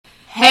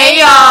Hey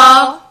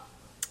y'all!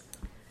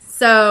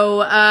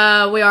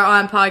 So, we are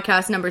on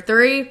podcast number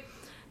 3,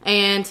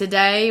 and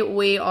today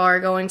we are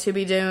going to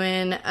be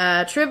doing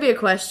trivia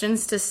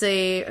questions to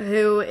see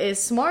who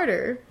is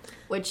smarter.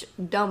 Which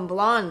dumb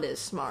blonde is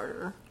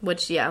smarter.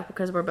 Which, yeah,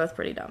 because we're both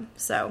pretty dumb,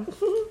 so.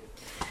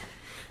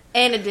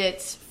 And a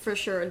ditz, for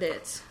sure a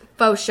ditz.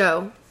 Faux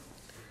show.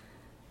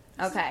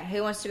 Okay,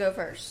 who wants to go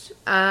first?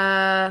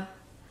 I'll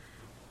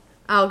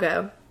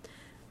go.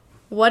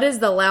 What is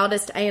the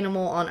loudest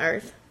animal on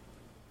Earth?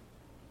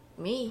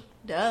 Me.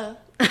 Duh.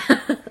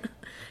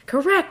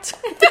 Correct.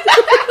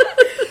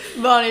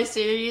 But on a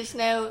serious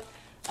note,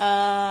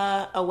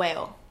 a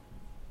whale.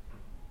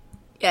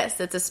 Yes,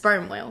 it's a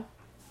sperm whale.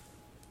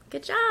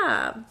 Good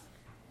job.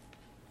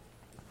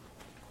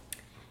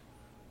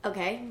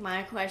 Okay,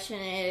 my question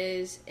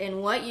is,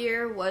 in what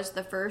year was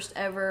the first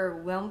ever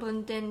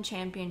Wimbledon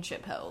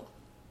championship held?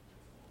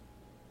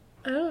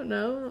 I don't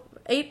know.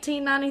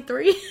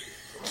 1893?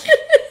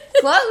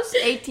 Close.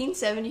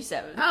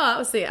 1877.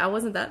 Oh, see, I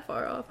wasn't that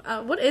far off.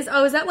 Is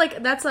that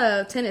like, that's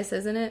a tennis,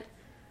 isn't it?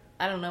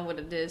 I don't know what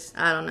it is.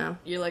 I don't know.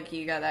 You're lucky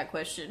you got that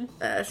question.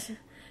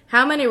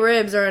 How many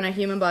ribs are in a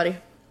human body?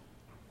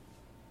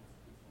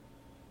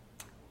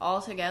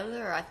 All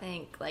together, I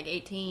think, like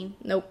 18.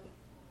 Nope.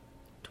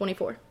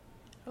 24.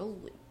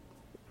 Holy.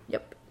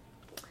 Yep.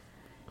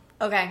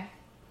 Okay.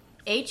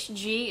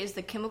 Hg is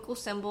the chemical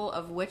symbol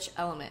of which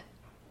element?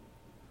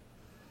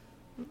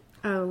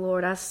 Oh,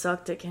 Lord, I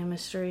sucked at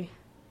chemistry.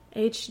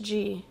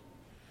 Hg.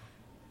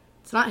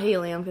 It's not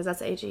helium, because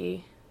that's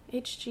He.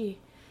 Hg.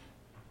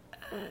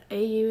 Au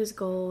is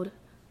gold.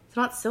 It's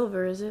not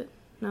silver, is it?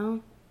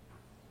 No?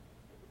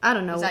 I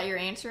don't know. Is that your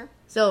answer?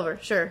 Silver,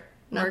 sure.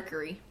 No.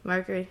 Mercury.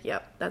 Mercury,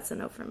 yep. That's a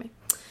no for me.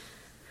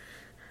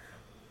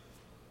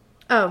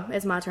 Oh,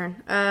 it's my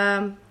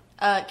turn.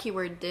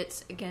 Keyword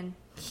ditz again.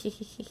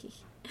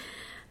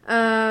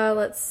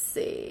 Let's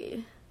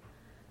see.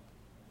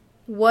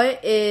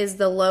 What is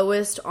the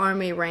lowest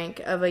army rank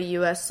of a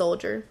U.S.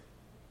 soldier?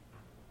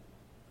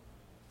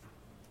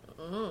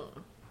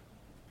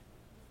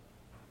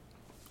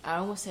 I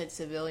almost said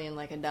civilian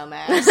like a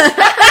dumbass.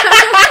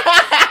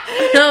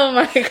 Oh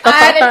my god. I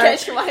had to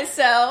catch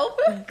myself.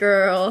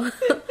 Girl.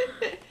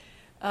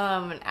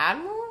 An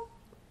admiral?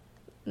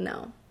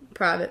 No.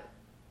 Private.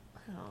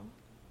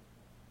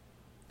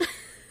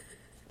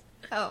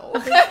 Oh.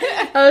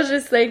 I was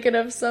just thinking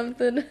of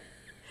something.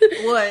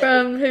 What?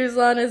 From Whose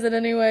Line Is It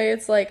Anyway?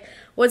 It's like,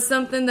 what's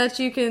something that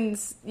you can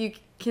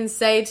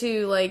say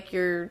to, like,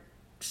 your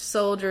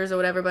soldiers or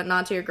whatever, but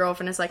not to your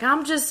girlfriend? It's like,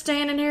 I'm just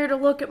standing here to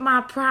look at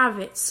my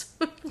privates.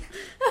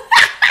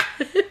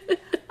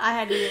 I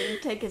had to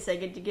take a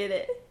second to get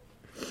it.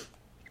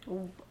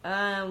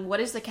 What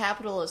is the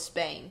capital of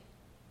Spain?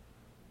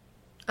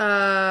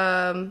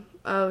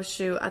 Oh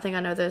shoot, I think I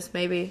know this,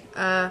 maybe.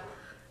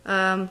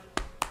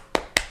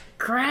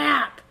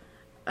 Crap!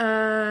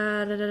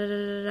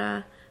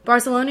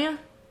 Barcelona?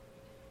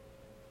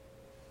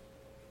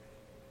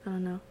 I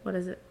don't know. What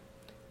is it?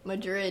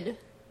 Madrid.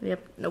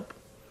 Yep. Nope.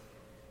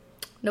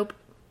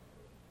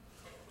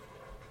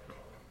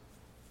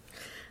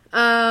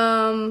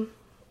 How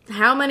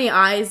many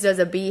eyes does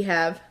a bee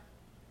have?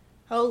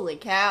 Holy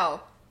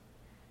cow.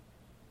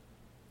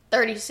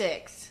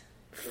 36.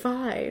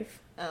 5.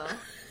 Oh.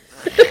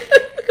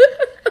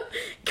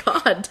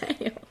 God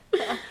damn.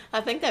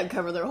 I think that would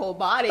cover their whole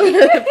body.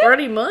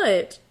 Pretty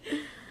much.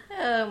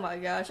 Oh my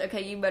gosh.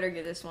 Okay, you better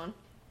get this one.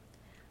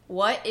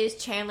 What is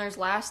Chandler's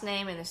last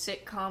name in the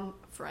sitcom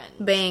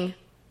Friends? Bing.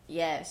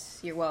 Yes,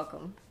 you're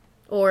welcome.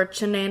 Or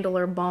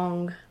Chandler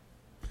Bong.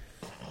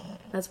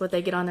 That's what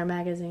they get on their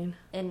magazine.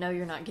 And no,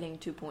 you're not getting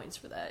 2 points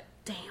for that.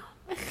 Damn.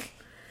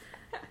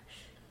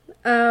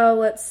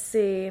 Let's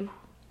see.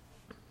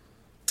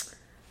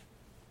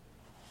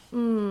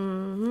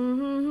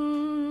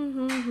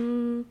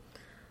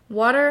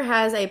 Water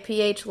has a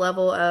pH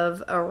level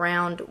of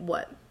around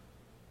what?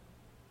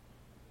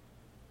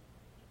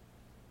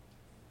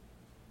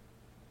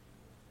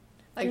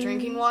 Like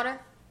drinking water?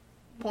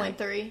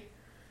 0.3?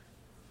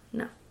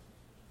 No.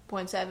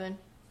 0.7?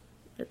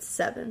 It's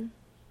 7.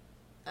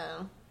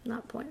 Oh.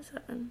 Not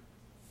 0.7.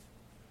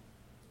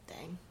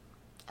 Dang.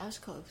 I was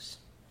close.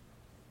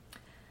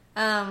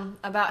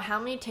 About how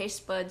many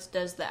taste buds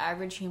does the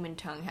average human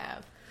tongue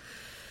have?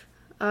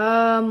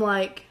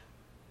 Like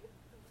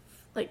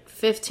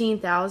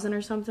 15,000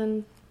 or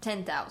something.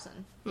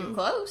 10,000. You're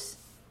close.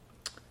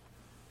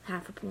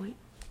 Half a point.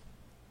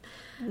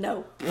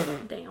 No.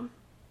 Damn.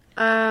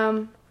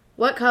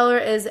 What color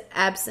is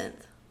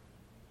absinthe?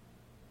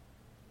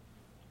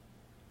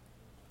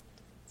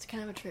 It's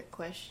kind of a trick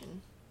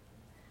question.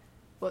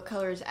 What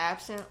color is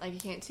absent? Like you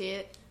can't see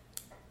it?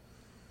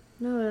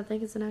 No, I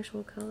think it's an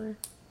actual color.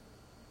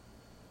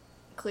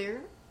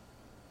 Clear?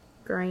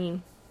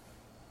 Green.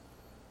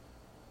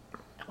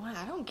 Wow,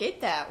 I don't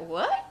get that.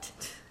 What?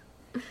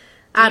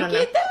 I don't know.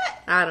 You get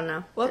that? I don't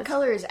know. What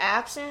color is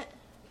absent?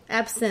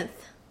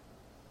 Absinthe.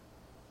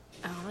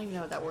 I don't even know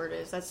what that word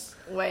is. That's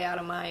way out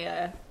of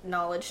my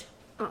knowledge.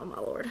 Oh my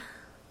lord.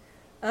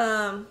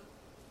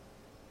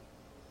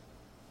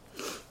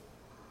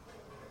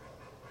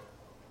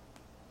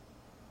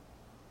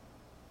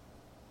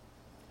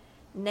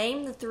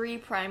 Name the 3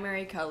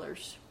 primary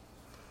colors.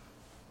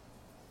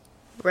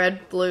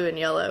 Red, blue, and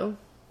yellow.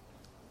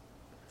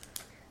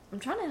 I'm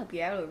trying to help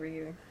you out over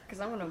here because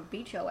I'm gonna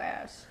beat your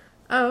ass.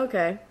 Oh,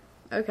 okay.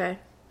 Okay.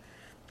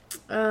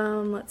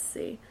 Let's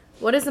see.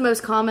 What is the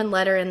most common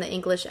letter in the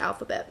English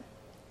alphabet?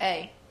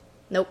 A.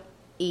 Nope.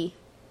 E.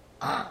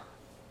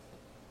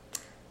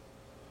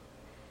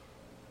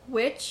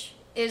 Which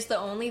is the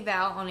only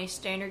vowel on a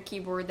standard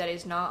keyboard that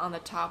is not on the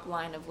top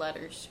line of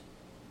letters?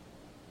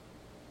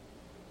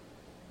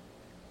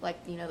 Like,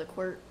 you know, the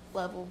QWERT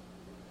level.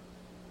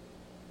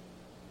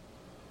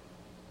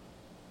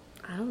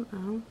 I don't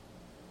know.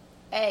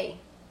 A.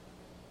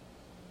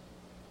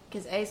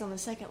 Because A is on the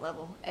second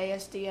level.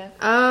 ASDF.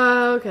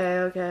 Oh,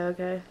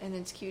 okay. And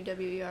it's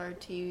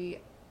QWERTYI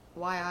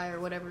or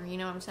whatever. You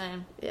know what I'm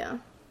saying? Yeah.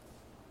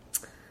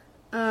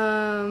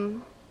 How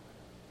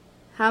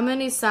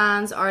many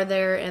signs are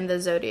there in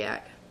the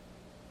zodiac?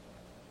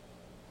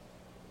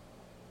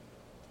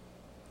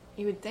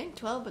 You would think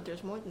 12, but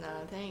there's more than that,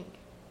 I think.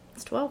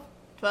 It's 12.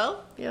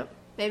 12? Yep.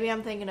 Maybe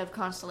I'm thinking of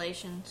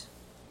constellations.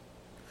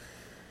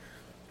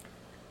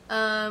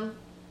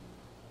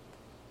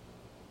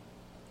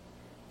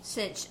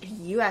 Since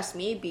you asked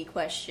me a bee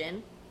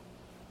question,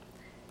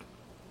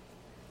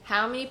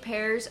 how many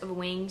pairs of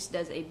wings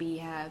does a bee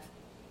have?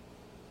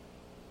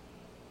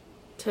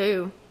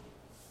 2.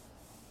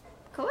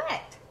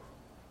 Correct.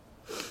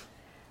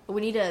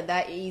 We need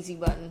that easy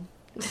button.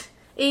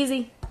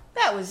 Easy.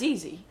 That was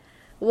easy.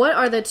 What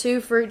are the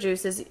 2 fruit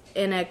juices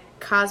in a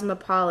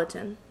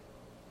cosmopolitan?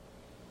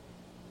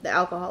 The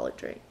alcoholic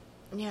drink.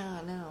 Yeah,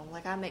 I know.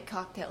 Like, I make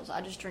cocktails.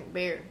 I just drink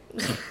beer.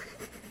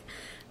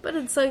 But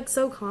it's like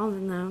so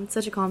common though. It's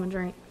such a common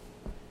drink.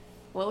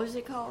 What was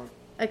it called?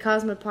 A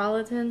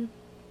cosmopolitan.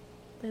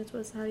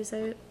 That's how you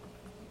say it.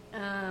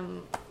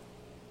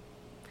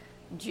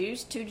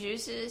 Juice, 2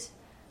 juices.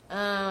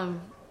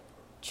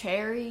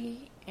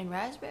 Cherry and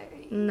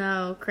raspberry.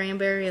 No,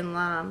 cranberry and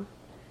lime.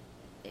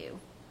 Ew.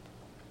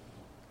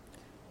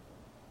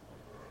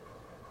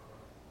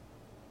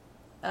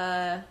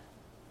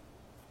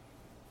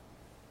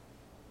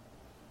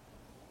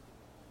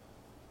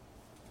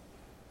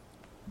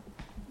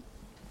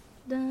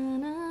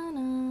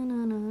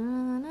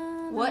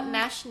 What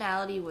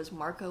nationality was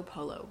Marco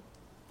Polo?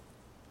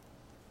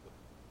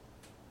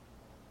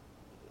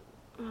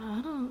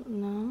 I don't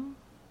know.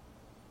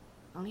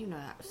 I don't even know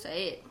how to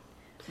say it.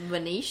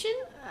 Venetian?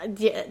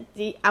 Yeah,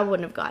 I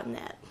wouldn't have gotten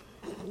that.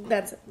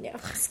 That's yeah.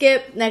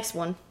 Skip next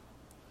one.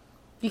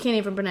 You can't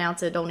even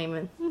pronounce it. Don't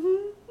even.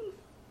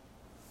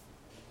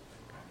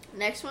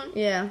 Next one.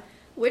 Yeah.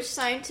 Which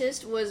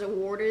scientist was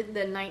awarded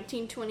the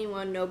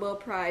 1921 Nobel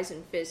Prize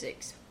in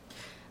Physics?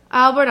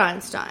 Albert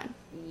Einstein.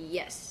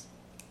 Yes.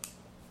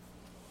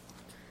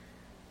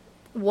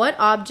 What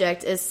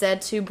object is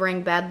said to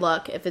bring bad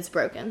luck if it's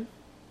broken?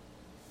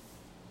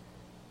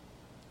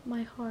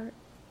 My heart.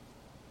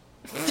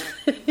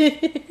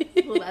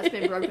 Well, that's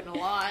been broken a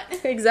lot.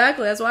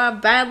 Exactly. That's why I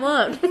have bad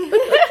luck.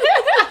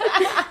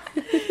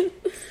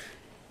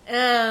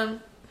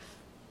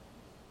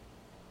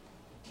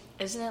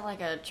 Isn't it like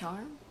a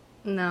charm?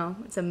 No,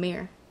 it's a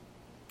mirror.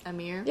 A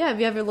mirror? Yeah,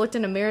 have you ever looked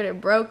in a mirror that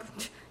broke?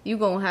 You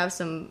gonna have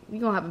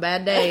a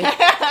bad day.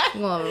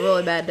 You gonna have a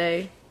really bad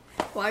day.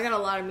 Well, I got a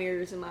lot of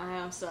mirrors in my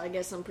house, so I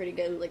guess I'm pretty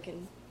good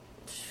looking.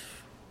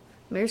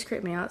 Mirrors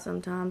creep me out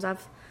sometimes.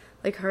 I've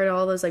heard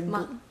all those like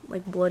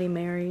Bloody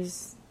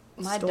Marys.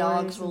 My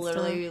dogs will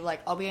literally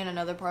I'll be in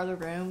another part of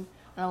the room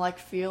and I'll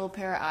feel a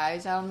pair of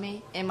eyes on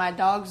me, and my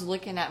dog's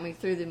looking at me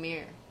through the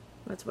mirror.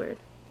 That's weird.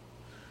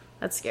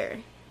 That's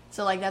scary.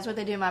 So that's what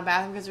they do in my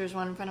bathroom, because there's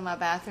one in front of my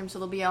bathroom. So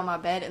they'll be on my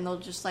bed and they'll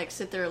just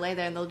sit there or lay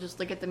there and they'll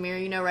just look at the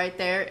mirror, right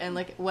there, and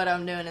look at what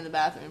I'm doing in the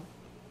bathroom.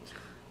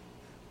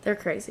 They're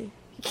crazy.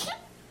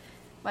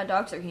 My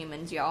dogs are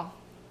humans, y'all.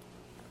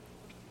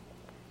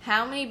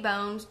 How many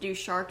bones do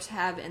sharks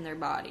have in their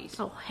bodies?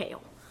 Oh,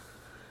 hell.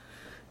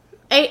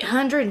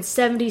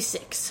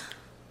 876.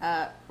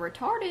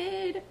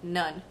 Retarded.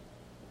 None.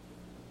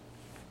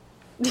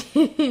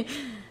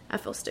 I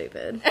feel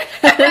stupid.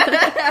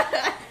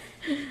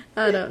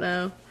 I don't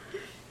know.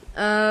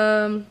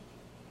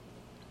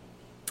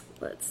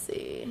 Let's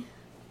see.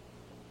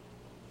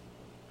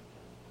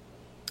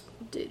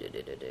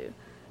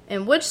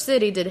 In which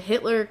city did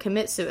Hitler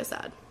commit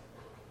suicide?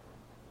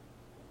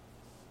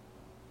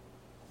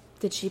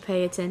 Did she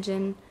pay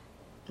attention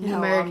in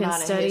American I'm not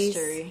Studies? a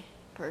history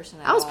person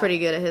at I was all. pretty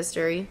good at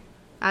history.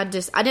 I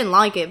didn't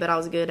like it, but I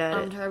was good at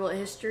I'm it. terrible at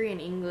history and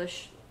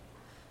English.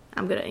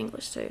 I'm good at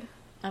English too.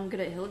 I'm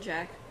good at Hill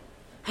Jack.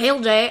 Hail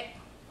Jack.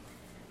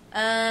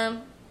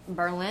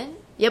 Berlin?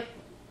 Yep.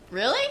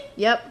 Really?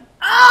 Yep.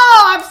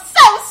 Oh, I'm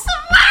so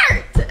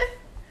smart!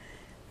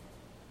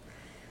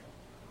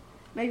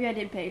 Maybe I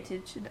did pay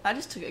attention. I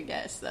just took a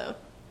guess, though.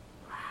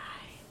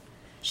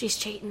 She's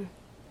cheating.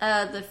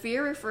 The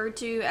fear referred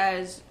to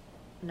as...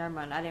 Never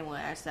mind, I didn't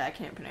want to ask that. I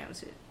can't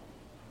pronounce it.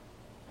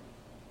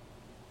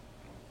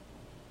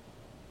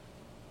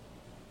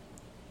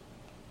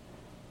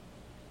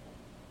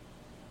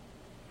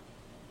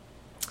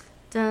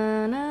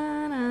 Da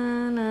na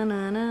na na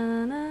na na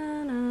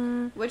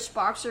Which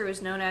boxer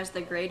is known as the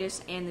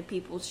greatest and the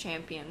people's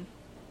champion?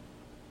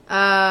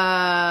 Muhammad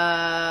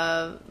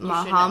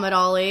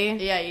Ali.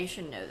 Yeah, you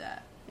should know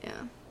that.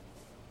 Yeah.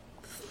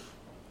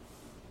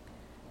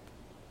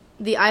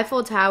 The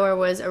Eiffel Tower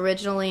was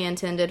originally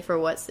intended for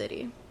what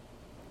city?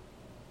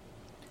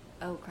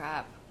 Oh,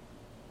 crap.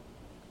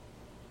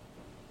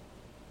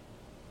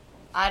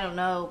 I don't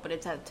know, but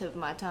it's at the tip of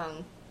my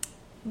tongue.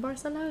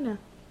 Barcelona.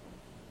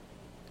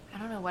 I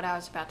don't know what I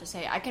was about to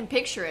say. I can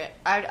picture it.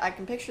 I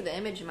can picture the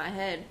image in my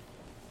head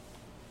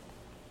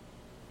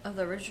of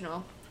the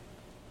original.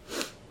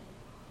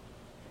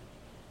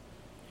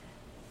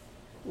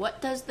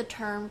 What does the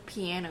term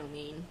piano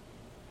mean?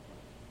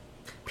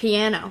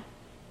 Piano.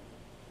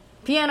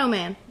 Piano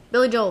Man.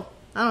 Billy Joel.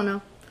 I don't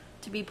know.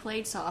 To be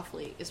played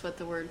softly is what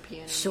the word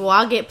piano means. So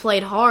I get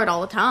played hard all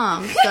the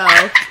time, so...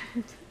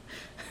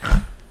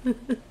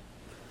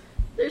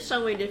 There's so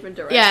many different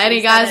directions. Yeah,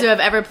 any guys who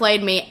have ever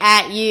played me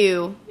at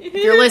you, if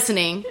you're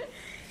listening.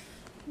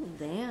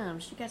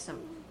 Damn, she got some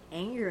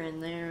anger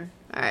in there.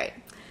 Alright.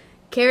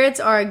 Carrots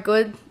are a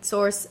good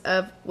source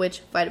of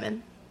which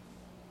vitamin?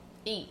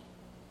 E.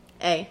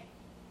 A.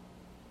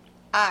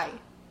 I.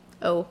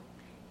 O.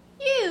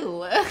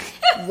 You.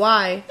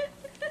 Y.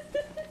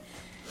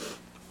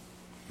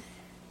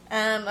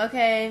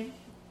 Okay.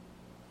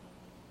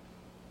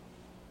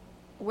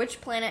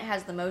 Which planet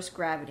has the most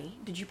gravity?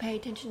 Did you pay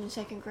attention in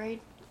second grade?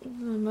 The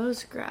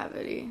most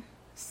gravity.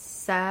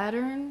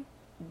 Saturn?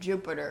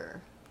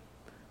 Jupiter.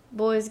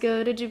 Boys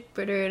go to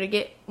Jupiter to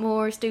get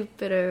more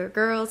stupider.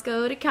 Girls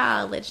go to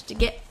college to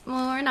get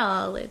more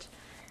knowledge.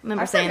 I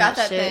remember saying that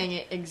shit. I forgot that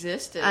thing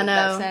existed. I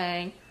know. That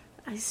saying.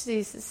 I used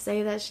to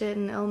say that shit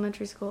in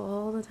elementary school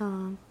all the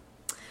time.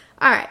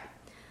 Alright.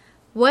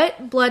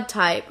 What blood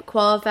type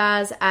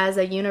qualifies as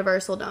a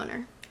universal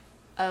donor?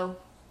 Oh.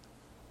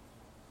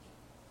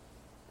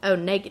 Oh,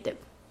 negative.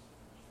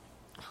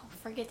 Oh,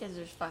 forget that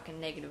there's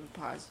fucking negative and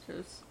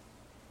positives.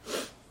 Do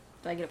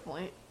I get a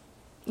point?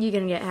 You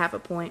can get half a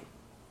point.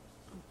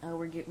 Oh,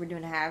 we're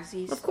doing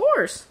halvesies? Of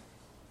course.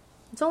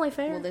 It's only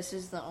fair. Well, this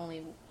is the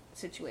only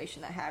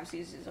situation that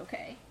halvesies is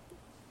okay.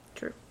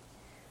 True.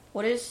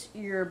 What is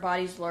your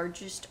body's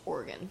largest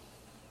organ?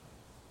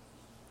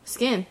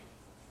 Skin.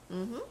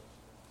 Mm-hmm.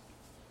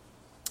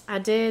 I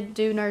did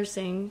do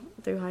nursing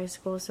through high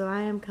school, so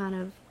I am kind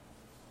of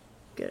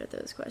good at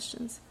those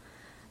questions.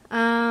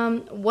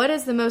 What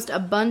is the most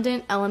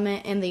abundant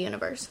element in the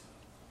universe?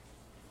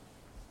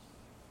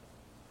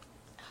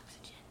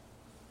 Oxygen.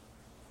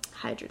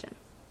 Hydrogen.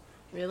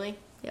 Really?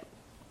 Yep.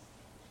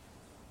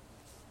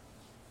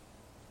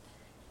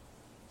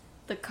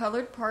 The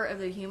colored part of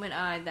the human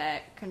eye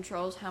that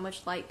controls how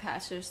much light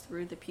passes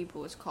through the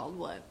pupil is called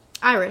what?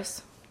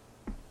 Iris.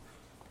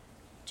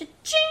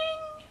 Cha-ching!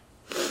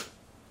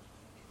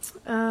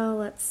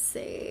 Let's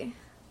see.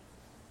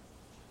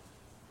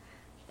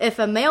 If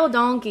a male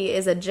donkey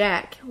is a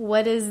jack,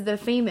 what is the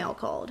female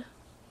called?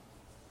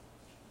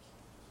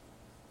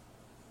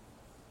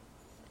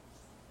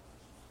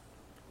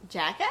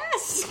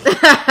 Jackass?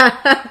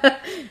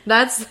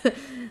 That's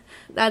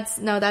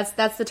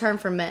the term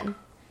for men.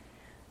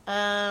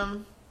 A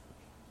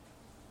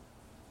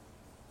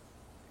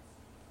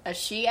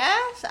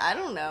she-ass? I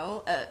don't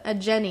know. A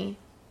Jenny.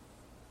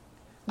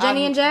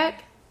 Jenny and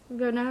Jack? You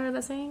don't know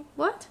that saying?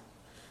 What?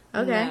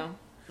 Okay. No,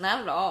 not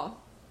at all.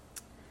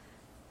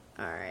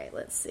 Alright,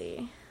 let's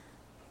see.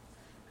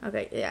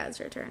 Okay, yeah, it's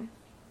your turn.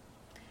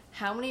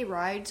 How many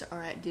rides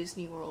are at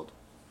Disney World?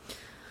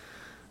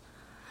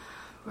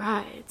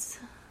 Rides.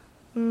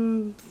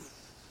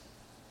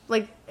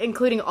 Like,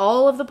 including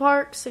all of the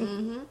parks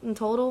in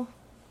total?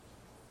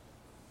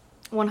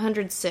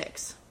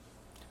 106.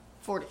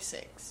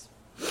 46.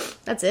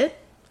 That's it?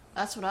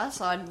 That's what I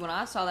saw. When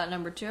I saw that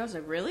number 2, I was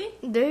like, really?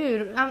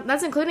 Dude,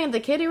 that's including the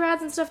kiddie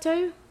rides and stuff,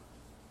 too?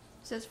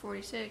 It says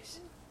 46.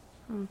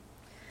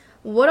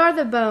 What are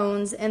the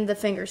bones in the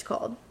fingers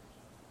called?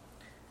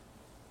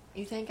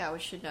 You think I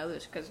should know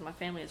this because my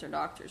family are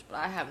doctors, but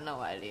I have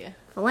no idea.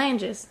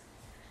 Phalanges.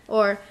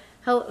 Or,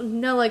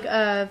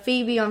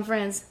 Phoebe on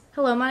Friends.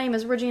 Hello, my name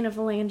is Regina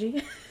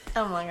Phalange.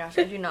 Oh my gosh,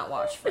 I do not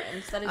watch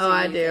Friends. That is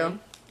I do.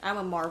 I'm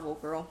a Marvel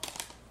girl.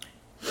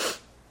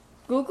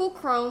 Google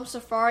Chrome,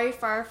 Safari,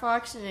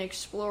 Firefox, and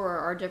Explorer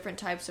are different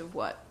types of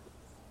what?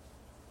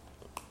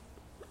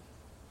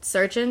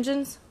 Search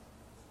engines?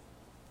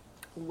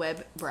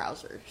 Web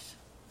browsers.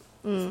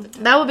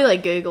 That would be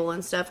like Google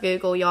and stuff.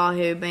 Google,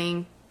 Yahoo,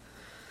 Bing.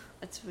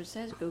 That's what it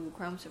says. Google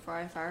Chrome,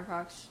 Safari,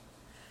 Firefox.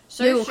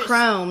 Google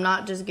Chrome,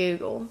 not just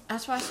Google.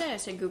 That's what I said. I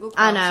said Google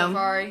Chrome, I know.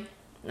 Safari.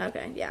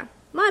 Okay, yeah.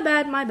 My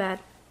bad.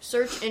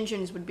 Search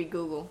engines would be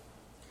Google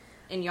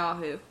and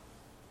Yahoo.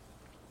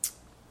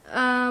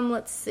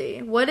 Let's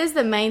see. What is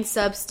the main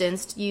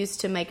substance used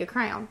to make a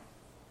crown?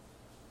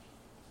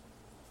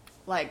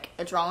 Like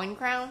a drawing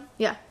crown?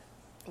 Yeah.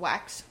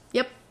 Wax?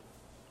 Yep.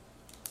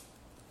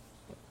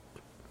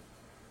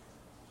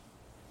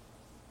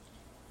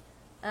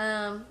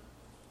 How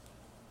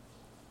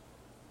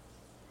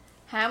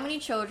many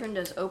children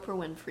does Oprah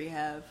Winfrey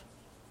have?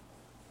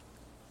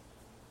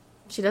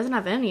 She doesn't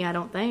have any, I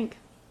don't think.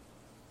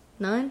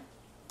 None?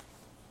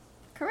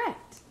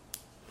 Correct.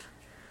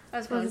 I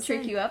was going to What's it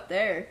trick say? you up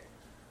there.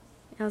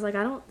 I was like,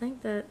 I don't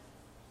think that.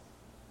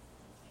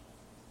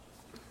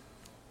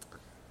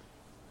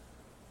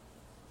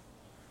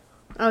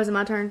 Oh, is it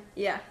my turn?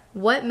 Yeah.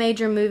 What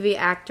major movie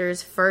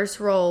actor's first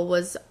role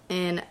was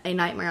in A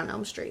Nightmare on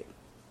Elm Street?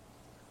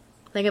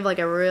 Think of like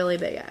a really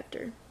big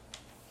actor.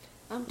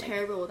 I'm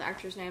terrible with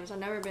actors' names. I've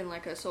never been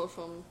like a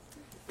social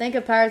Think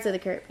of Pirates of the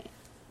Caribbean.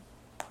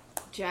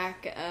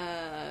 Jack,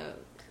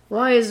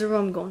 Why is the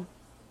room going?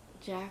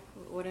 Jack,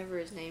 whatever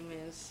his name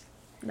is.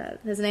 That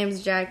his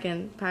name's Jack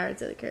in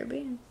Pirates of the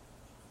Caribbean.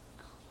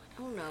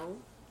 I don't know.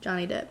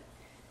 Johnny Depp.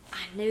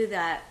 I knew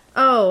that.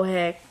 Oh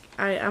heck!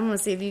 I'm gonna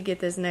see if you get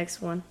this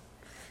next one.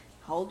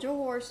 Hold your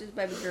horses,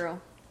 baby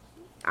girl.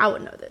 I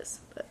would know this,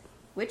 but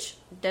Which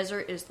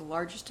desert is the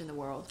largest in the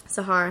world?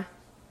 Sahara.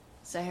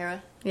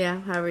 Sahara?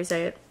 Yeah, however you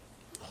say it.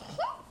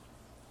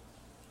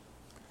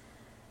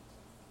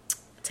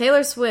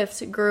 Taylor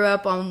Swift grew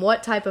up on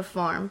what type of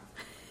farm?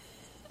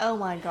 Oh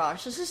my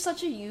gosh, this is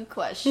such a you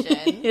question.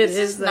 It this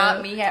is, not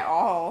though. me at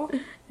all.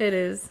 It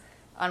is.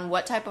 On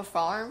what type of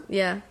farm?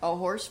 Yeah, A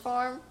horse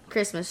farm?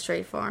 Christmas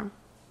tree farm.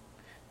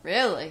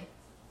 Really?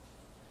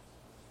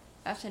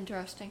 That's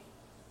interesting.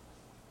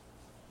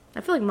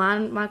 I feel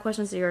like my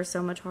questions to you are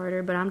so much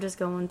harder, but I'm just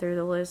going through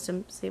the list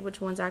to see which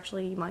ones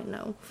actually you might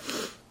know.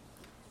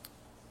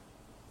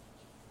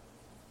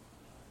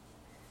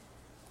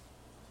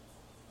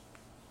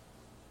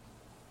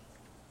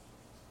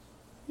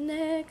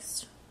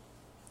 Next.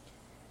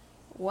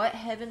 What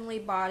heavenly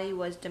body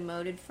was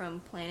demoted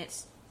from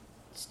planet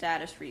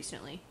status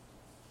recently?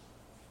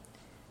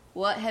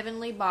 What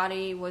heavenly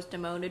body was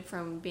demoted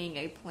from being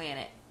a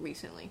planet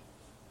recently?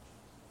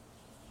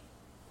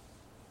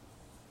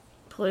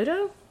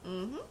 Pluto?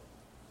 Mm-hmm.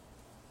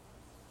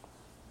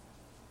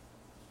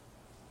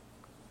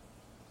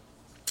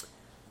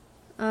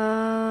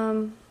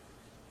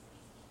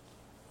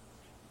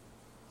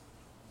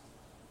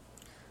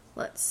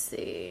 Let's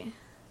see.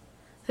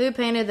 Who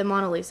painted the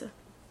Mona Lisa?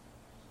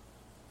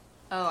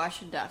 Oh, I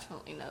should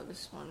definitely know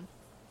this one.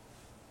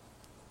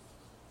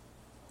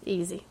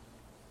 Easy.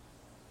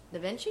 Da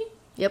Vinci?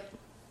 Yep.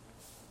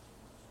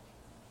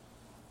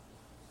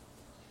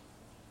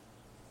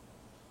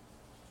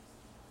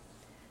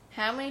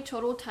 How many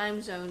total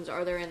time zones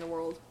are there in the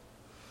world?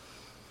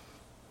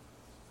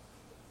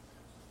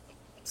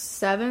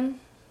 7?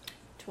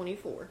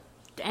 24.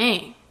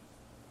 Dang.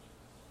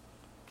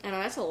 I know,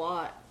 that's a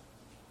lot.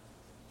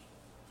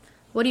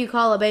 What do you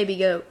call a baby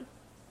goat?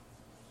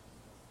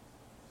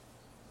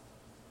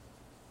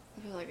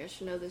 I feel like I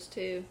should know this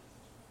too.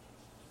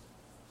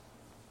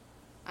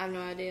 I have no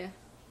idea.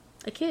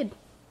 A kid.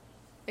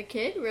 A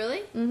kid?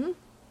 Really? Mm-hmm.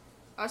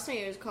 I was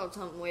thinking it was called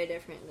something way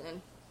different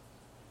then.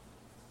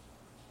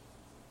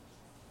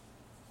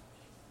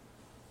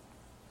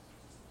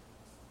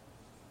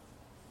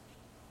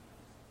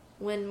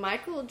 When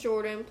Michael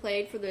Jordan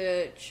played for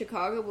the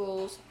Chicago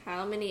Bulls,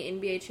 how many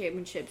NBA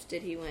championships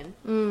did he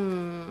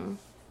win?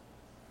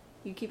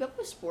 You keep up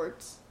with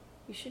sports.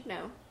 You should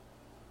know.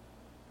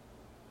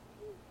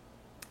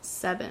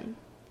 7.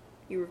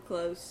 You were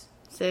close.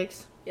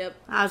 6. Yep.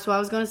 That's what I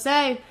was going to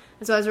say.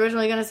 That's what I was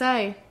originally going to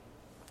say.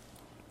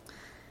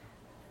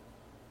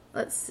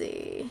 Let's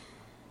see.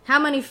 How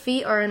many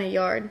feet are in a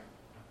yard?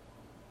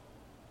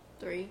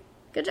 3.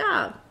 Good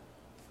job.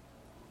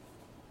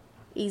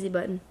 Easy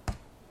button.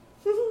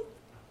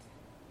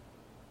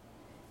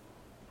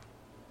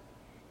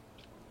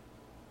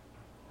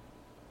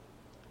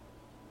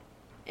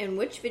 In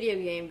which video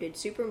game did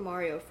Super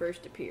Mario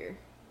first appear?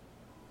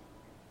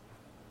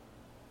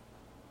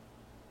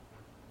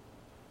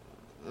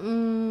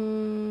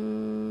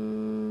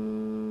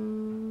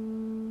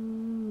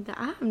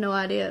 I have no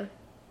idea.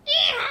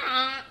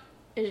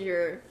 Is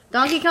your...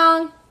 Donkey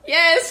Kong?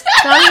 Yes!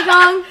 Donkey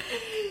Kong?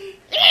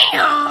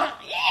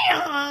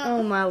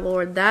 Oh my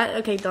lord. That...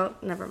 Okay,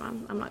 never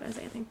mind. I'm not going to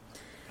say anything.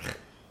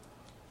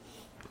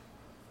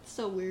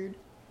 So weird.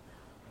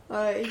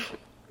 Alright,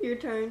 your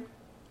turn.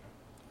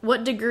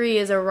 What degree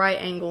is a right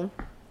angle?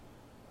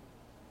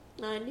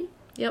 90?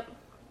 Yep.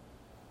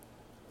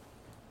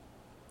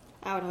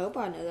 I would hope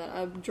I know that.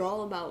 I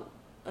draw about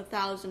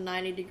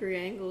 1,090-degree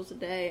angles a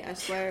day, I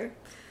swear.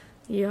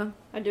 Yeah.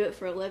 I do it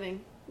for a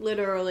living.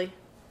 Literally.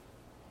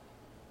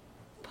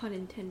 Pun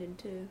intended,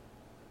 too.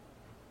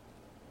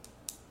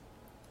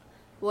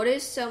 What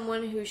is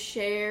someone who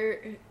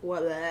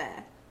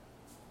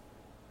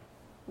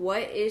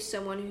What is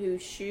someone who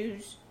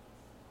shoes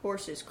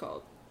horses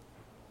called?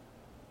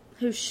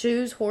 Who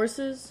shoes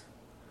horses?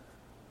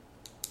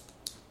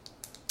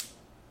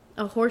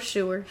 A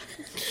horseshoer.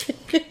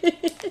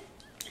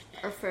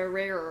 A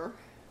farrier.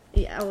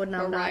 Yeah, I would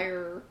not.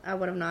 Farrier. I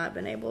would have not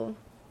been able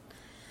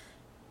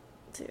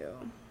to.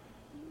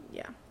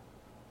 Yeah.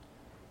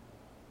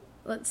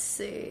 Let's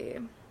see.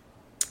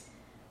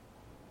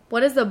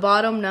 What is the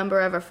bottom number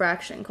of a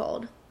fraction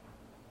called?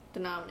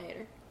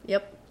 Denominator.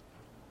 Yep.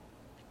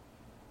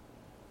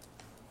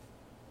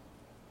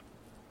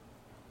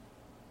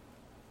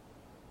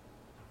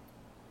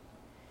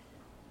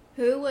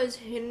 Who was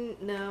hidden?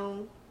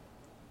 No.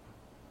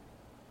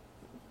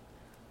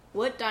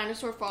 What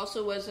dinosaur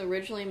fossil was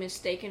originally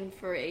mistaken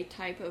for a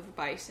type of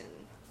bison?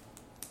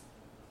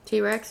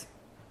 T-Rex?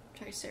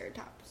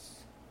 Triceratops.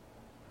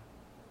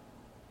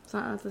 It's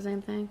not the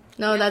same thing?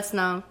 No, Yeah. that's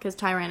no, because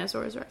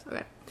Tyrannosaurus Rex.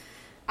 Okay.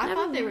 I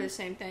thought they were the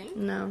same thing.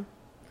 No.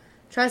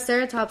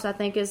 Triceratops, I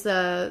think, is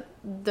the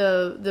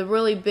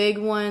really big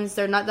ones.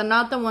 They're not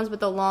the ones with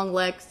the long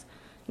legs.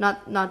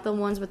 Not the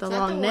ones with the Is that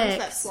long the ones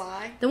necks. that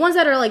fly? The ones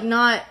that are like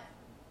not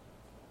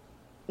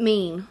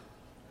mean.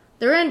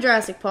 They're in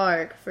Jurassic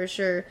Park for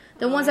sure.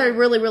 The ones that are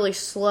really, really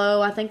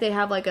slow, I think they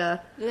have like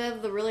a... Do they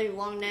have the really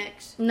long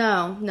necks?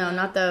 No,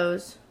 not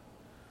those.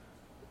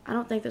 I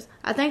don't think those...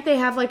 I think they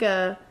have like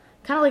a...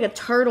 kind of like a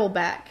turtle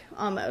back,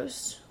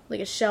 almost.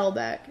 Like a shell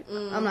back.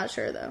 I'm not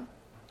sure, though.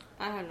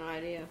 I have no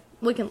idea.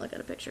 We can look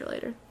at a picture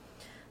later.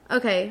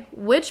 Okay,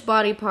 which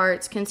body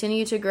parts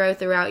continue to grow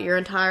throughout your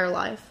entire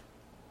life?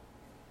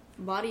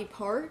 Body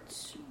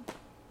parts?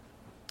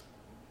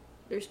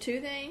 There's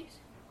two things.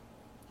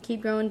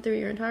 Keep growing through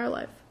your entire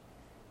life.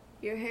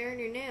 Your hair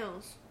and your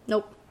nails.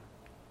 Nope.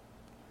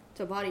 It's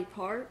a body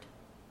part.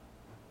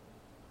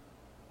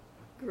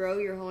 Grow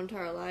your whole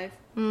entire life.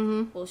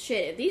 Mm-hmm. Well,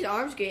 shit, if these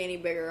arms get any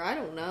bigger, I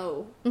don't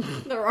know.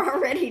 They're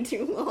already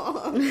too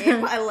long.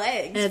 And my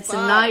legs. It's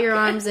Fuck. not your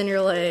arms and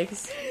your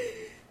legs.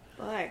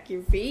 Fuck,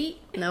 your feet?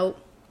 Nope.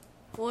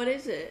 What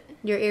is it?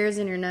 Your ears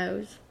and your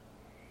nose.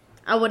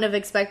 I wouldn't have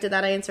expected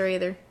that answer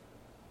either.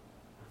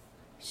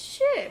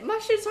 Shit, my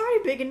shit's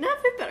already big enough.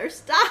 It better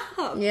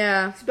stop.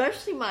 Yeah.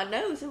 Especially my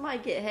nose. It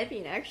might get heavy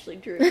and actually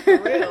droop for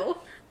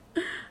real.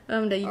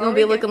 You're gonna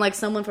be looking like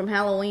someone from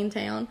Halloween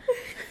Town.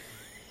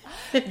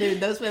 Dude,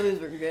 those movies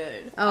were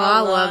good. Oh, I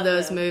love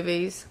those them.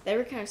 movies. They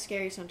were kind of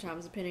scary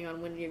sometimes, depending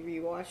on whenever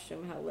you watched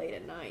them, how late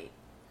at night.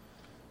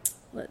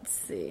 Let's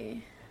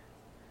see.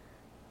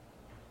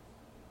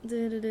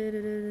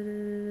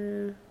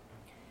 Du-du-du-du-du-du-du.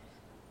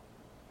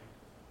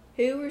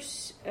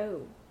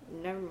 Oh,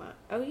 never mind.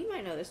 Oh, you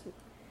might know this.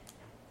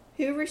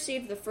 Who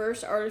received the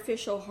first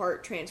artificial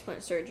heart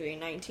transplant surgery in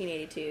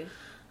 1982?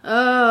 I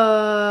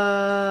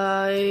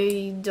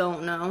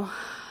don't know.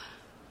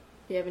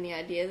 Do you have any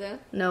idea, though?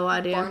 No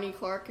idea. Barney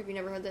Clark. Have you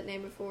never heard that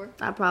name before?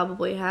 I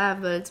probably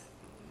have, but it's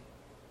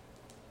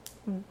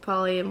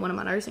probably in one of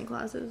my nursing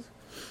classes.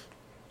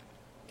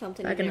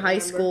 Something Back you in didn't high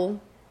remember.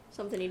 school.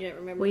 Something you didn't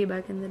remember. Way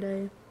back in the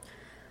day.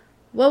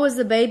 What was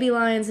the baby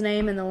lion's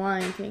name in The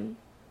Lion King?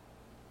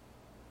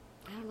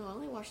 I don't know. I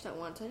only watched that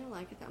once. I didn't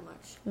like it that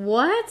much.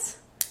 What?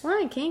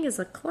 Lion King is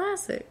a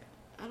classic.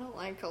 I don't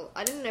like.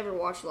 I didn't ever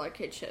watch a lot of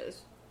kid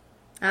shows.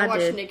 I watched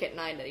did. Nick at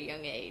Night at a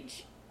young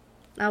age.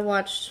 I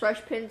watched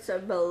Fresh Prince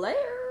of Bel-Air.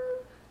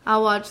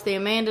 The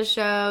Amanda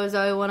Show,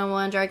 Zoe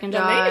 101, Drake and The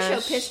Josh.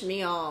 Amanda Show pissed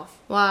me off.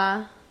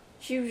 Why?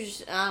 She was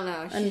just, I don't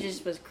know. She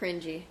just was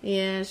cringy.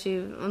 Yeah,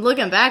 I'm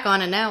looking back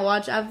on it now.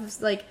 I've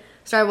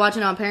started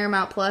watching on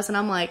Paramount Plus, and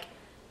I'm like,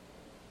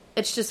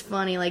 it's just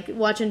funny, like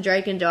watching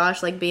Drake and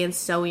Josh like being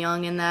so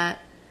young in that,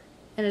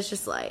 and it's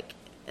just like,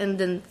 and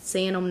then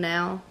seeing them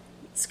now,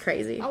 it's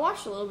crazy. I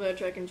watched a little bit of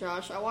Drake and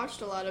Josh. I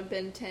watched a lot of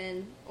Ben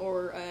 10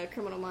 or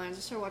Criminal Minds.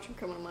 I started watching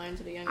Criminal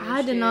Minds at a young age.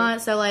 I did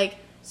not. So like,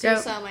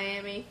 Suicide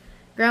Miami.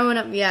 growing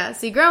up, yeah.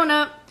 See, growing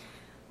up,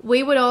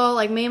 we would all,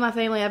 like me and my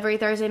family, every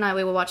Thursday night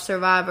we would watch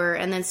Survivor,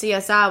 and then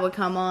CSI would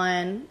come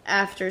on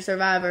after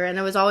Survivor, and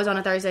it was always on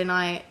a Thursday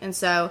night, and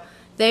so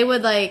they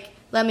would like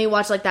let me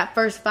watch like that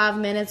first 5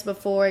 minutes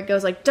before it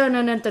goes like dun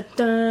dun dun dun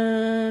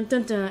dun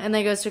dun dun, and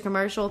then it goes to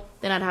commercial.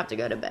 Then I'd have to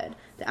go to bed.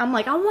 I'm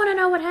like, I want to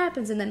know what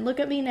happens, and then look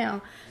at me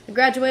now. I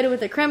graduated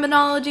with a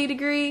criminology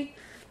degree.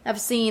 I've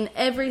seen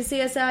every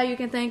CSI you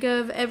can think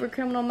of, every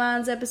Criminal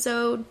Minds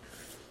episode.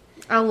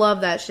 I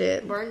love that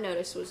shit. Burn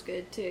Notice was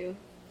good too.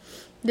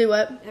 Do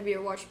what? Have you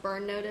ever watched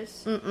Burn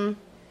Notice? Mm-mm.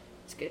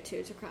 It's good too.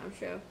 It's a crime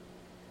show.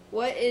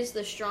 What is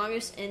the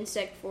strongest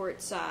insect for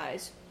its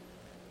size?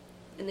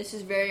 And this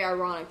is very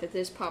ironic that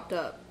this popped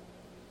up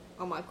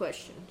on my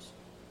questions.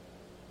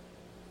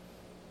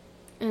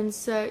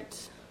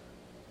 Insect.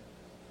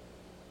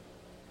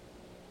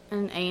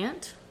 An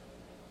ant?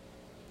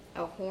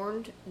 A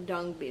horned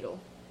dung beetle.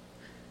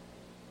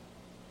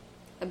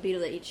 A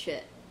beetle that eats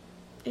shit.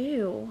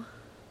 Ew.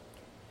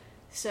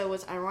 So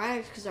what's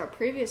ironic because our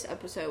previous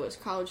episode was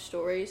college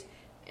stories,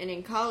 and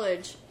in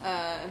college,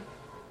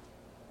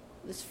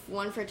 this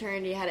one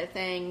fraternity had a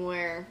thing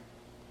where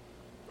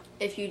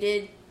if you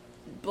did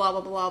blah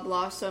blah blah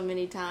blah so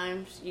many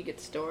times, you get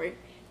the story.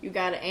 You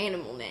got an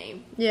animal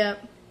name,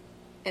 Yep.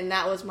 and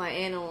that was my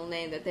animal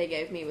name that they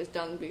gave me was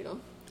dung beetle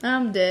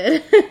I'm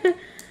dead.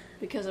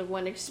 because of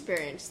one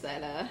experience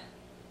that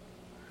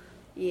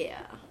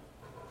yeah,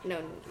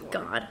 no more.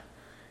 God.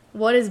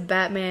 What is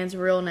Batman's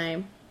real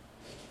name?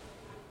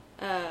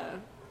 Fuck,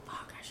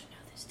 I should know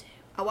this too.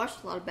 I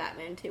watched a lot of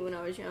Batman too when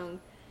I was young.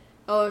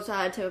 Oh, it's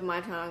on the tip of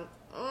my tongue.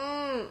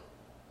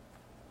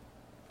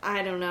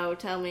 I don't know.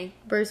 Tell me.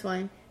 Bruce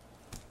Wayne.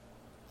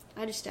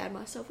 I just stabbed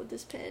myself with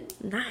this pen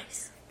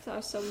Nice. because I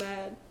was so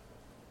mad.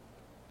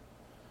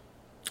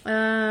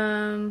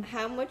 Um,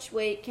 How much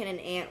weight can an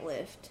ant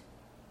lift?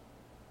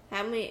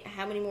 How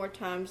many more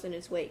times than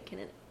its weight can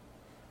an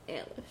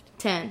ant lift?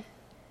 10.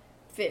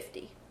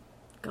 50.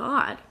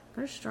 God,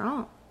 they're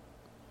strong.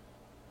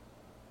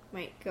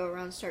 Might go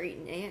around and start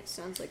eating ants.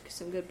 Sounds like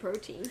some good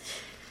protein.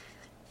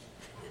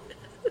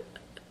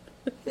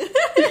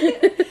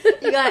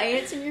 You got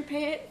ants in your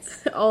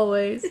pants?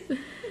 Always.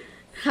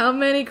 How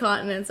many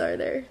continents are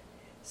there?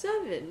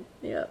 7.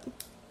 Yep.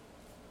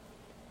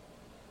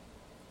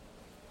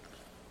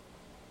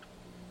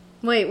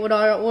 Wait, what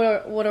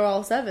are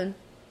all 7?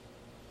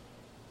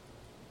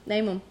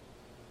 Name them.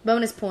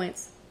 Bonus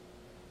points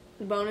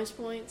Bonus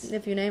points?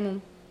 if you name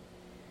them.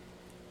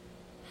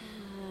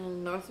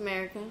 North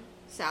America,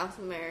 South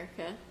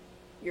America,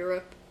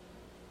 Europe,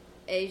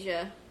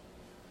 Asia,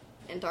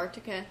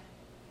 Antarctica.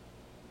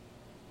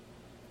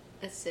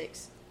 That's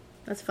 6.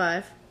 That's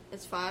 5.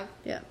 That's 5.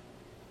 Yeah.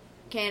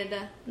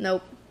 Canada.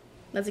 Nope.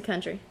 That's a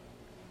country.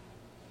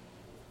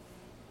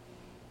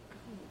 I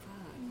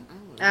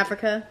don't know.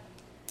 Africa.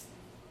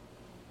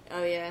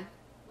 Oh, yeah.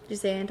 Did you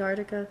say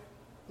Antarctica?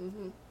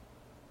 Mm-hmm.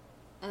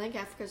 I think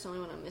Africa's the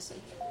only one I'm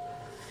missing.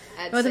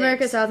 North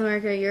America, South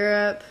America,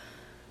 Europe,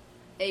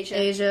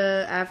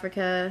 Asia.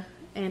 Africa,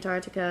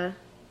 Antarctica,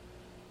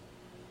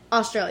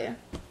 Australia.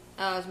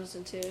 Oh, I was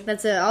missing 2.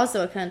 That's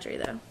also a country,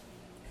 though.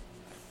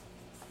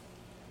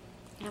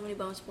 How many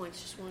bonus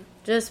points? Just 1.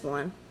 Just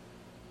 1.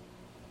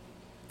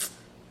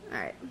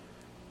 Alright.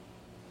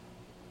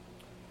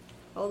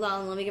 Hold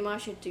on, let me get my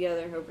shit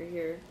together over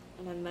here.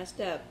 And I messed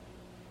up.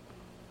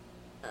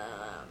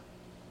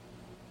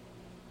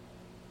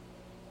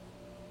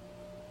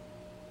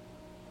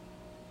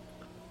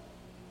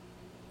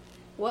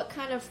 What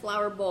kind of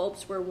flower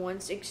bulbs were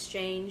once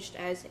exchanged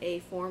as a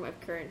form of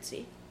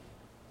currency?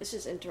 This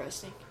is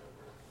interesting.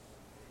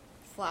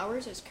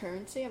 Flowers as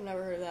currency? I've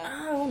never heard of that.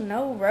 I don't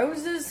know.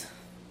 Roses?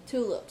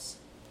 Tulips.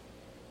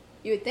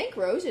 You would think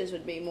roses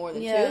would be more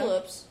than Yeah.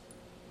 tulips.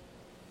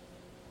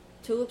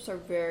 Tulips are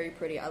very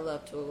pretty. I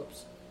love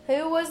tulips.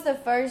 Who was the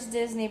first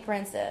Disney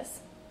princess?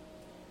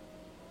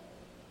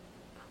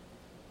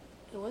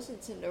 It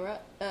wasn't Cinderella.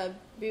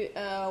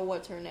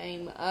 What's her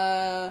name?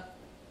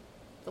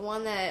 The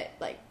one that,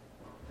 like,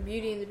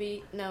 Beauty and the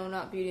Beast. No,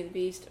 not Beauty and the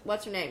Beast.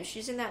 What's her name?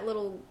 She's in that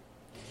little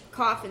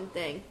coffin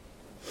thing.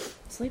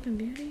 Sleeping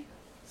Beauty?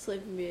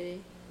 Sleeping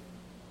Beauty.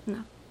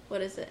 No.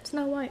 What is it?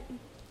 Snow White.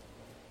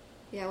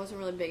 Yeah, I wasn't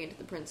really big into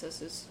the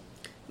princesses.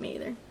 Me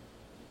either.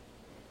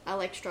 I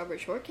liked Strawberry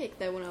Shortcake,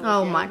 though, when I was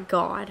Oh young. my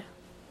god.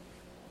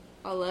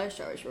 I love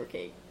Strawberry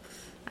Shortcake.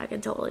 I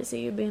can totally see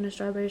you being a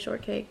strawberry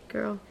shortcake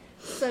girl.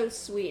 So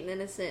sweet and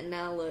innocent, and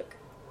now look.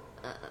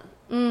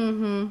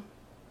 Mm-hmm.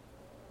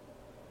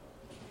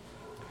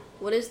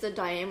 What is the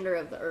diameter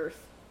of the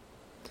Earth?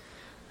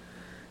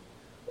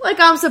 Like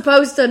I'm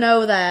supposed to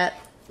know that.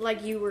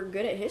 Like you were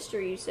good at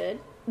history, you said.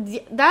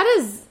 That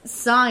is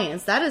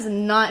science. That is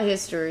not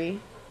history.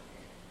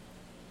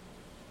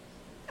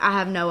 I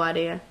have no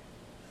idea.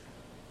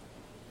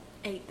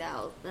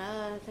 8,000.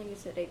 I think it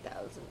said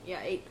 8,000. Yeah,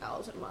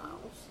 8,000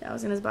 miles. I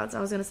was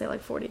gonna say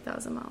like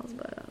 40,000 miles,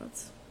 but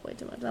that's way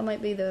too much. That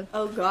might be the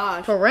Oh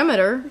gosh.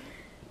 perimeter.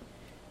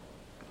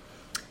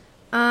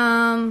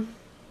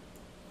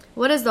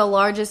 What is the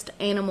largest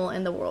animal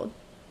in the world?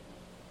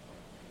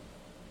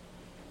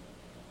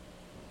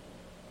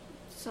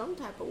 Some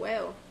type of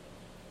whale.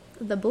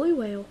 The blue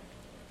whale.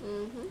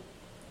 Mm-hmm.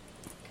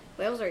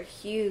 Whales are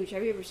huge.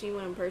 Have you ever seen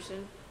one in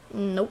person?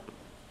 Nope.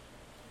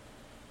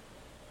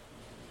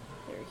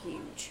 They're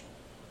huge.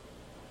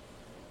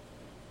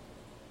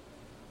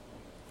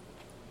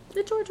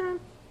 It's your turn.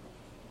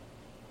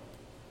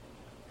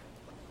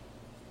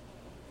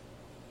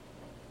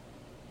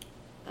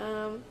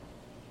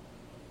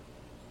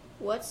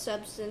 What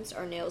substance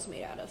are nails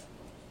made out of?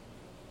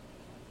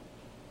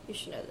 You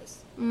should know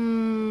this.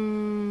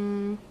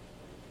 Mm-hmm.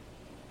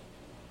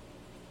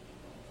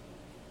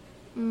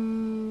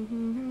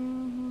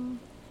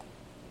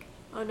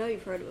 I know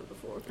you've heard of it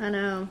before. I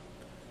know.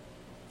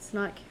 It's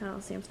not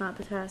calcium. It's not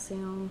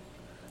potassium.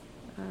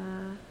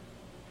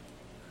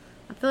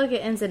 I feel like it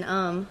ends in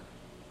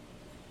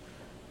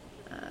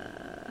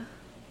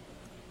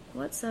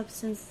What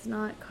substance is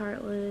not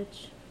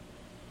cartilage?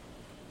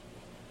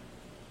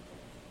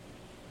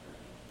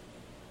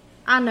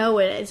 I know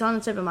it. It's on the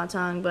tip of my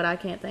tongue, but I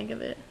can't think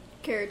of it.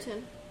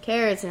 Keratin.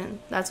 Keratin.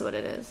 That's what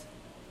it is.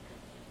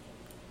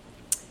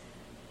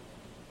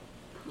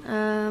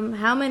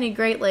 How many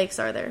Great Lakes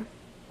are there?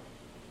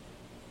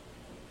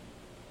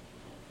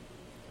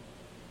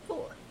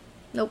 4.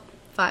 Nope.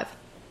 5.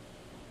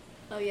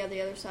 Oh yeah,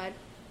 the other side.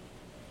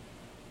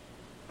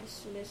 I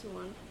just missing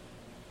one.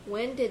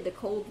 When did the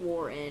Cold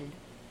War end?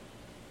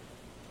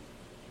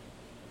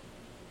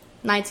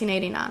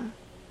 1989.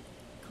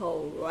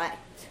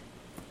 Correct.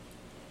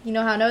 You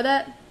know how I know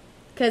that?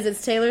 Because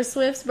it's Taylor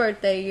Swift's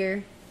birthday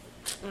year.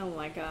 Oh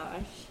my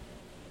gosh.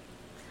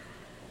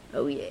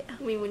 Oh, yeah.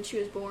 I mean, when she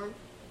was born?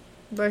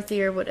 Birth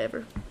year,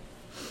 whatever.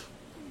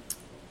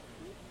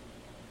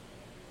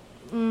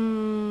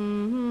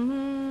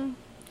 Mm-hmm.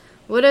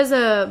 What does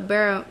a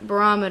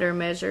barometer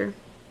measure?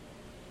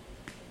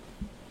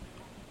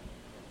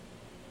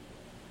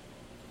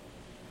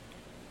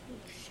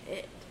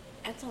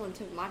 That's on the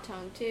tip of my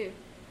tongue, too.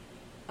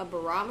 A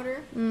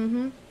barometer?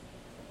 Mm-hmm.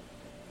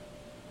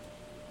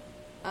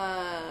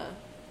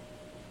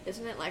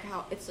 Isn't it like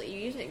how... It's like you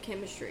use it in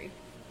chemistry.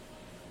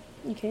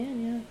 You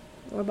can,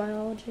 yeah. Or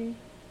biology.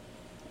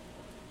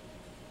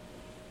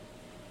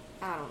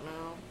 I don't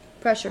know.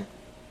 Pressure.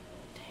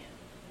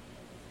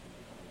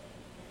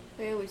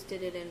 We always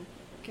did it in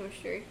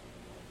chemistry.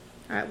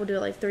 Alright, we'll do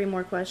like 3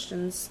 more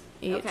questions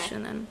each, Okay.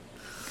 and then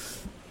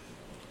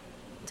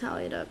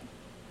tally it up.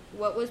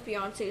 What was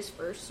Beyonce's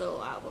first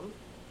solo album?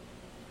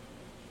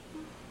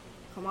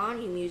 Come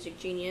on, you music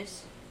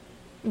genius.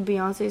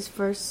 Beyonce's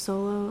first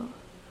solo...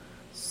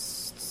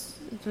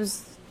 It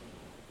was...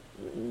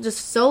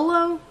 Just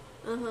solo?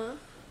 Uh-huh.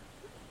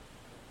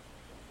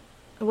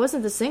 It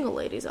wasn't the Single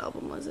Ladies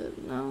album, was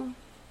it? No.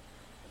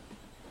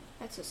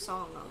 That's a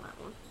song on that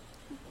one.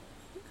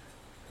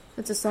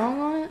 It's a song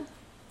on it?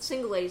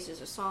 Single Ladies is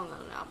a song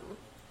on an album.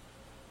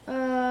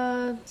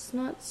 It's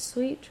not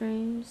Sweet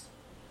Dreams.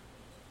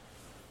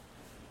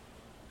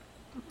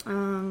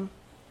 You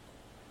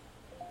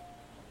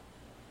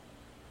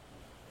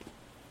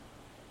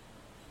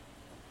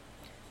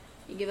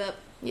give up?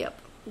 Yep.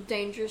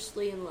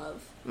 Dangerously in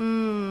Love.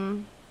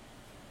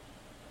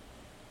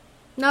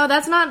 No,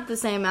 that's not the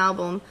same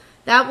album.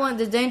 That one,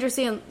 the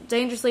Dangerously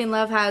in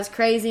Love has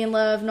Crazy in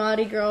Love,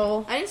 Naughty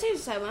Girl. I didn't say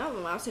it's the same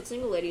album. I said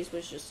Single Ladies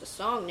was just a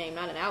song name,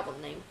 not an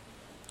album name.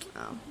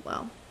 Oh,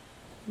 well.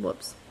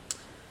 Whoops.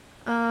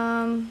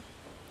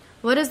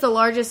 What is the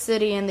largest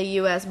city in the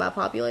U.S. by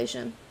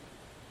population?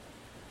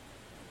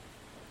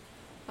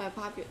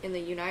 In the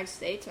United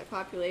States, by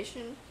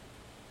population?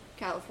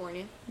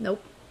 California.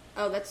 Nope.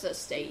 Oh, that's a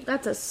state.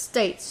 That's a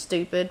state,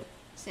 stupid.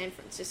 San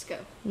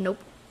Francisco. Nope.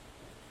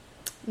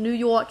 New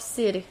York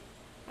City.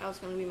 That was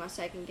going to be my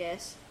second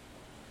guess.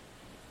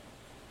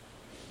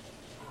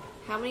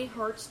 How many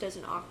hearts does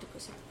an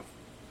octopus have?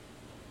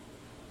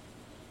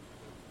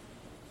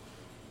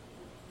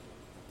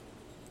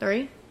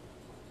 Three?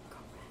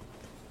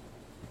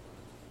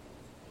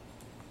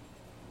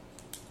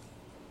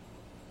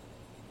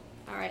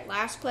 Alright,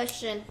 last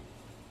question.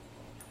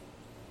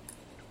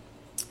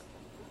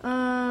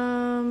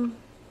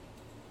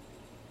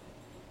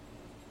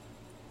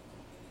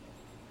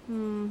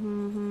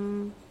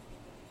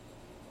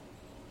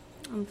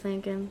 I'm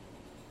thinking.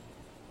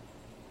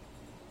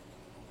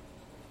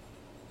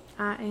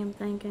 I am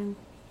thinking.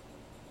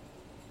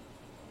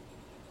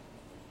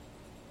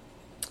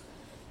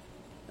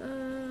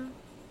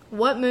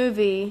 What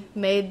movie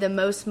made the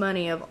most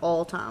money of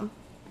all time?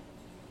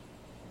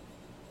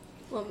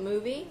 What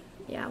movie?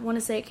 Yeah, I want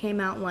to say it came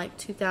out in like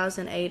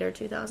 2008 or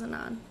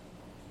 2009.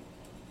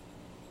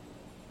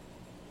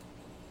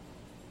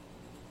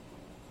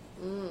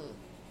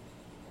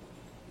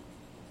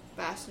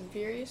 Fast and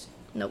Furious?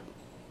 Nope.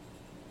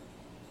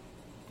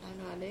 I have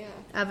no idea.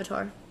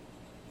 Avatar.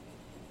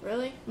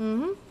 Really?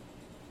 Mm-hmm.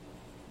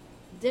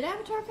 Did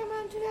Avatar come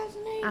out in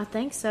 2008? I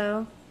think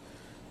so.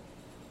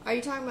 Are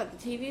you talking about the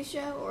TV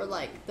show or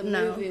like the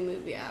No.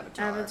 movie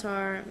Avatar?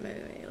 Avatar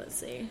movie. Let's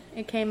see.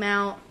 It came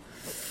out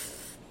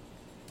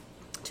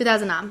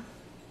 2009.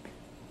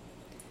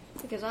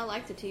 Because I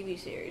like the TV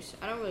series.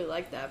 I don't really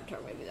like the Avatar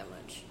movie that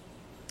much.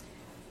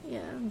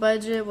 Yeah,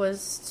 budget was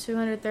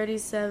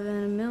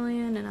 $237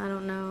 million, and I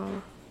don't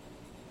know.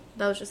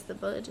 That was just the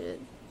budget.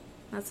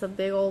 That's a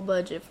big old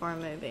budget for a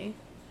movie.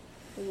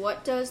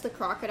 What does the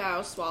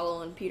crocodile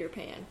swallow in Peter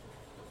Pan?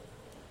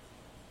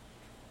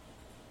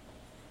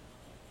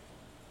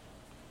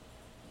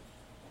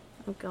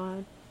 Oh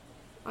God.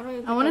 I don't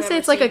even. I want to say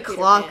it's like a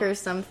clock or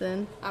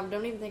something. I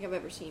don't even think I've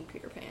ever seen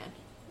Peter Pan.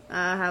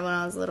 I had when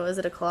I was little. Is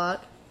it a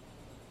clock?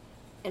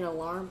 An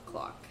alarm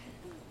clock.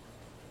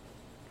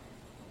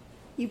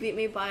 You beat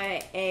me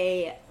by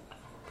a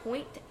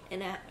point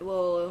and a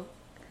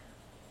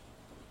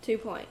 2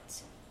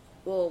 points.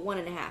 Well,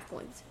 1.5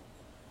 points.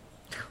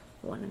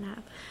 1.5.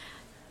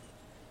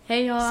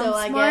 Hey y'all, So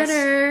I'm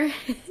smarter.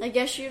 I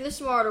guess you're the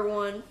smarter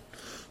one.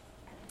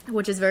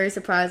 Which is very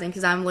surprising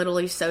because I'm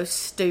literally so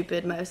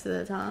stupid most of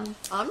the time.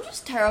 I'm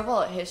just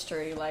terrible at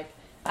history. Like,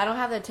 I don't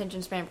have the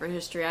attention span for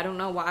history. I don't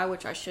know why,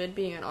 which I should,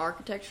 being an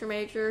architecture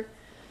major.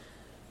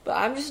 But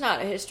I'm just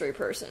not a history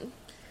person.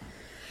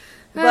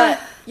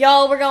 But,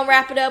 y'all, we're going to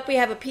wrap it up. We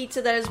have a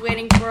pizza that is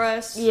waiting for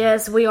us.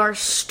 Yes, we are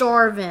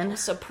starving.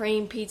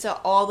 Supreme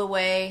pizza all the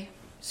way.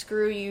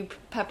 Screw you,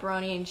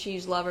 pepperoni and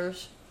cheese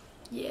lovers.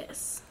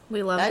 Yes,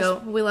 we love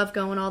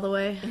going all the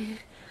way.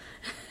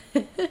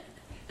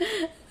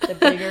 The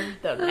bigger,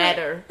 the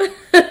better.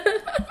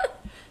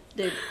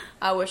 Dude,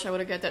 I wish I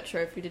would have got that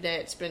trophy today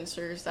at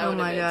Spencer's. That would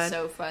have been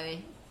so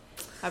funny.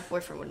 My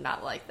boyfriend would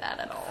not like that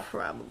at all.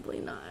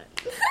 Probably not.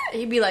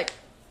 He'd be like,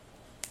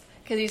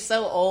 because he's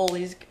so old,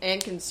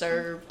 and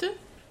conserved.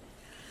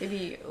 He'd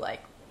be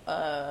like,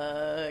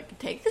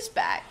 take this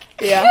back.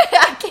 Yeah.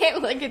 I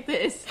can't look at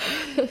this.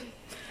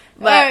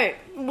 But, Alright,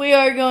 we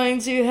are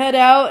going to head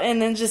out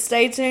and then just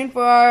stay tuned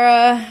for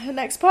our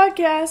next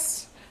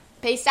podcast.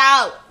 peace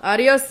out.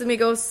 Adios,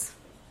 amigos.